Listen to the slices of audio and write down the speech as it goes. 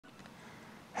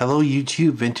Hello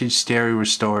YouTube vintage stereo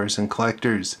restorers and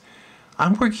collectors.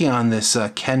 I'm working on this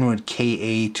Kenwood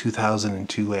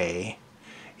KA-2002a.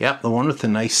 Yep, the one with the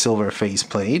nice silver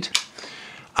faceplate.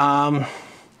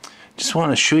 Just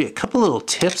want to show you a couple little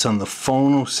tips on the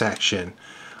phono section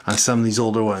on some of these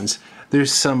older ones.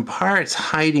 There's some parts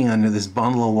hiding under this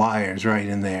bundle of wires right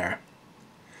in there.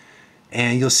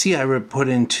 And you'll see I put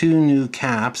in two new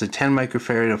caps, a 10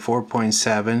 microfarad, a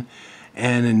 4.7,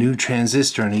 and a new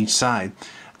transistor on each side.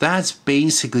 That's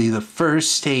basically the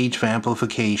first stage of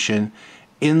amplification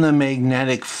in the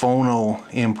magnetic phono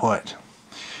input.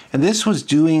 And this was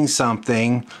doing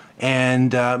something,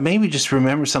 and maybe just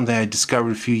remember something I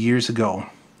discovered a few years ago.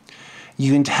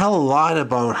 You can tell a lot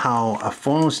about how a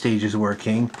phono stage is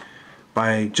working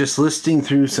by just listening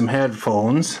through some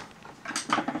headphones,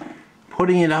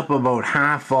 putting it up about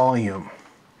half volume,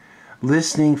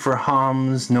 listening for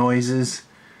hums, noises.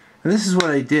 And this is what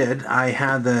I did. I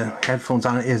had the headphones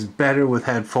on. It is better with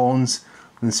headphones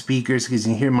than speakers because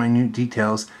you can hear minute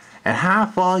details. At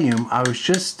half volume, I was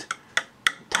just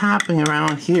tapping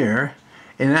around here,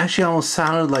 and it actually almost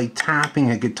sounded like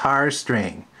tapping a guitar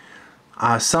string.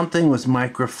 Something was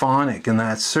microphonic in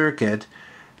that circuit.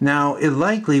 Now, it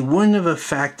likely wouldn't have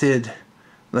affected,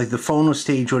 like the phono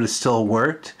stage would have still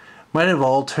worked. Might have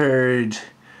altered,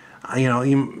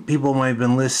 people might have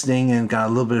been listening and got a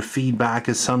little bit of feedback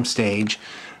at some stage.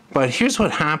 But here's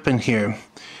what happened here.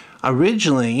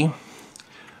 Originally,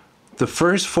 the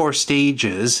first four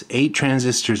stages, 8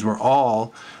 transistors, were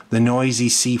all the noisy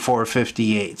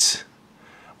C458s,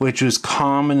 which was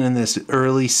common in this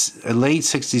late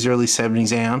 60s, early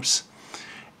 70s amps,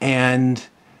 and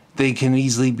they can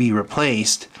easily be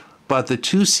replaced. But the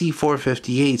two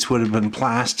C458s would have been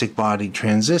plastic bodied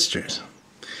transistors.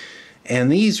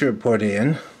 And these were put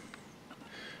in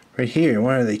right here.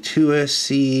 What are they?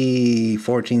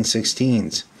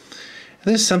 2SC1416s.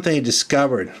 This is something I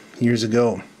discovered years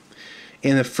ago.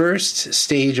 In the first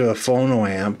stage of a phono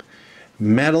amp,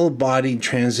 metal bodied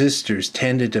transistors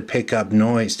tended to pick up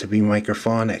noise, to be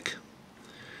microphonic.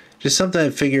 Just something I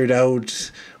figured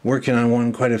out working on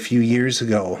one quite a few years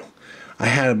ago. I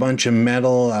had a bunch of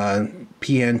metal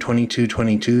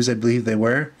PN2222s, I believe they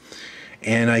were,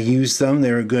 and I used them.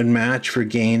 They were a good match for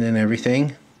gain and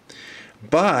everything,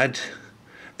 but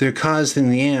they're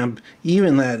causing the amp,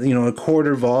 even that, a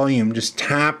quarter volume, just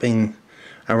tapping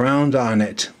around on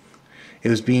it, it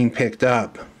was being picked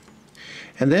up.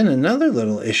 And then another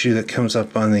little issue that comes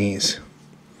up on these,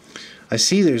 I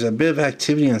see there's a bit of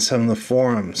activity on some of the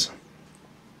forums.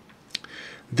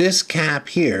 This cap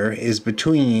here is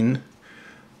between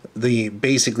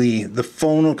basically the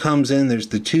phono comes in, there's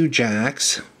the two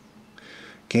jacks,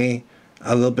 okay,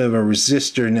 a little bit of a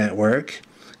resistor network,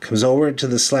 comes over to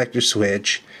the selector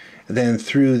switch, and then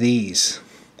through these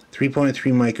 3.3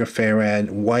 microfarad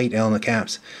white Elna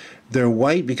caps. They're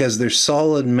white because they're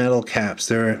solid metal caps.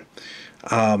 They're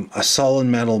a solid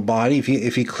metal body.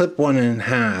 If you clip one in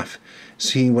half,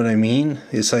 see what I mean?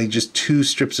 It's like just two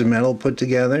strips of metal put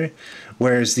together,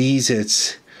 whereas these,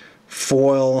 it's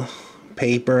foil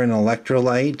paper and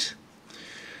electrolyte.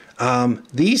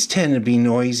 These tend to be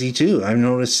noisy too. I've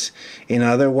noticed in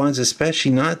other ones,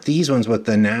 especially not these ones, but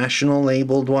the national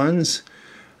labeled ones.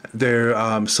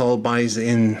 They're sold by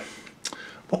in,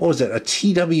 what was it, a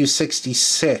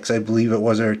TW66, I believe it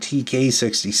was, or a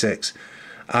TK66.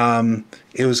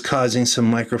 It was causing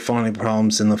some microphonic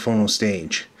problems in the phono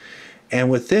stage.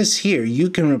 And with this here, you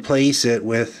can replace it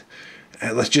with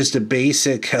just a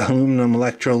basic aluminum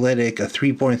electrolytic, a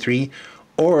 3.3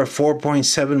 or a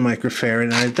 4.7 microfarad,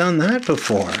 and I've done that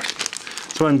before.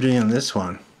 That's what I'm doing on this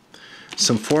one.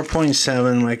 Some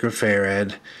 4.7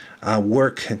 microfarad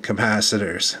work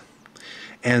capacitors.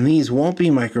 And these won't be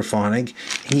microphonic,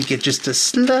 and you get just a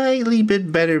slightly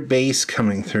bit better bass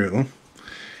coming through.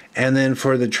 And then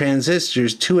for the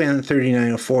transistors,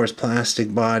 2N3904's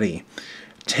plastic body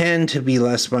tend to be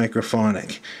less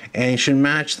microphonic, and you should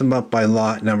match them up by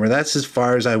lot number. That's as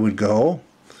far as I would go.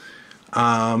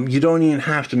 You don't even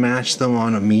have to match them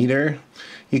on a meter.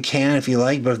 You can if you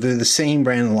like, but if they're the same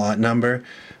brand and lot number,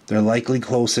 they're likely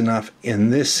close enough in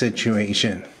this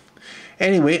situation.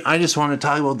 Anyway, I just want to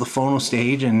talk about the phono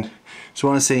stage, and just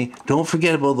want to say, don't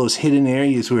forget about those hidden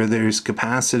areas where there's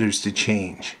capacitors to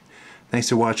change. Thanks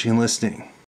for watching and listening.